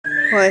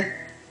Why?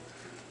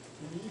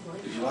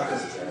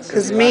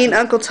 Because me and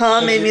Uncle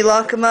Tom made me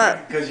lock him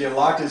up. Because you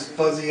locked his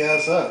fuzzy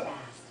ass up.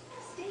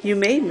 You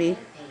made me.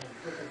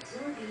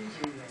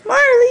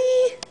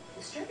 Marley!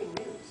 Disturbing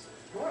news.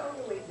 More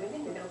overweight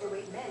women than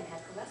overweight men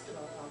have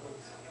cholesterol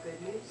problems.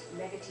 Good news,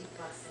 negative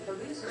plus. The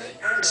lose weight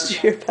and Did you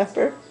hear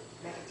Pepper?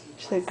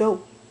 She said,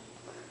 go.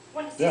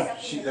 Yeah,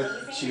 she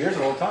hears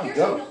it all the time.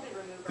 Go.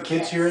 The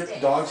kids hear it, the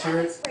dogs hear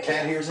it, the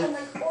cat hears it,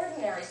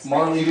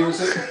 Marley hears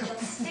it,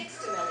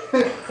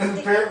 and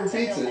the parrot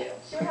repeats it.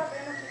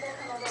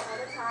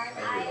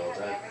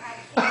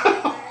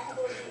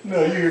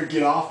 No, you hear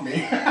get off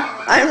me.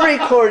 I'm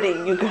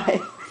recording, you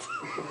guys.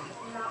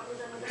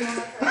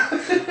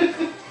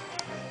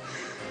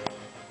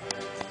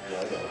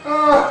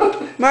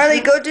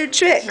 Marley, go do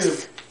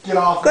tricks. Get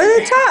off Go me.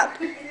 to the top.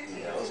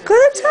 Go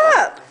to the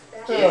top.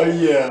 Oh,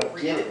 yeah.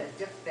 Get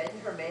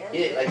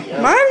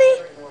it. Marley,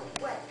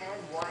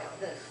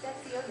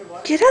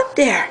 get up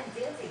there.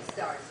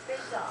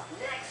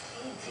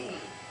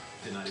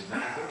 Tonight at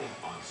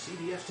 9:30 on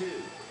CBS 2.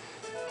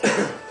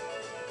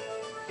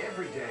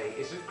 Every day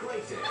is a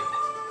great day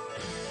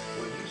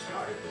when you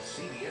started with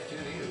CBS 2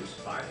 News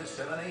 5 to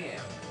 7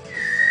 a.m.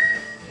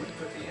 We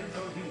put the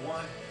info you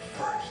want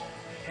first.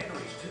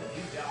 Henry's 2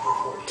 news hour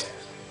forecast.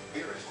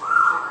 Here is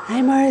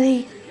Hi,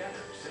 Marley.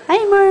 Hi,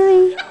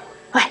 Marley.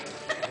 What?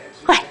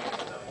 What?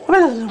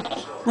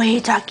 What are you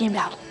talking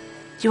about? Do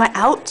you want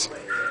out?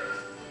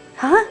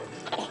 Huh?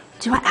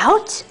 Do you want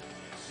out?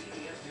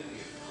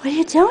 What are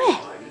you doing?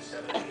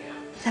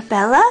 Is that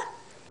Bella?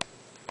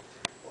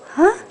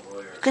 Huh?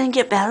 You gonna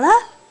get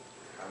Bella?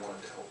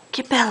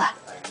 Get Bella.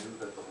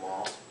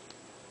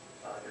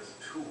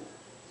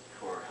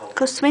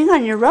 Go swing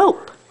on your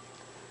rope.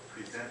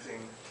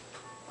 Presenting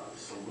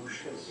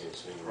solutions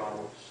to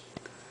problems,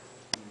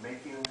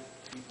 making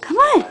Come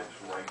on. lives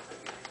right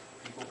again.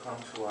 People come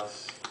to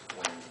us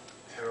when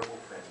terrible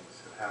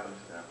things have happened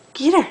to them,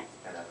 Get her.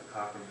 and at the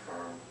Cochran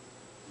firm,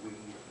 we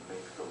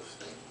make those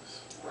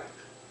things right.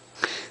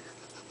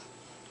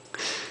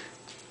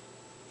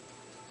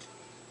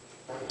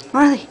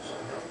 Marley,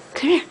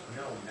 come here.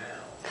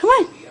 Come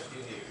on.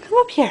 Come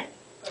up here.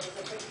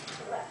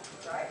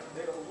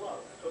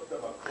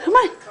 Come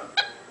on.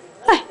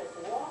 Hi.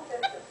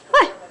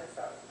 Hi.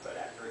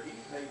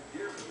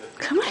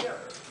 Come on.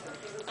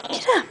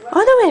 Get up.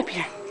 All the way up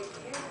here.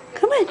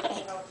 Come on.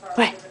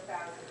 Wait.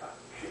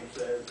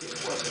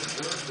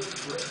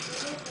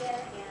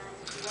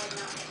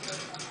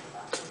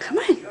 Come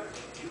on.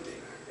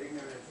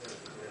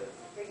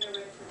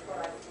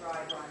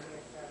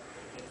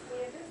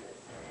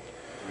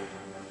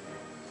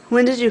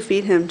 When did you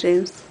feed him,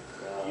 James?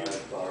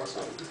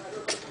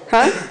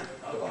 Huh?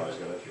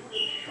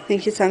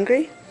 Think he's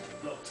hungry?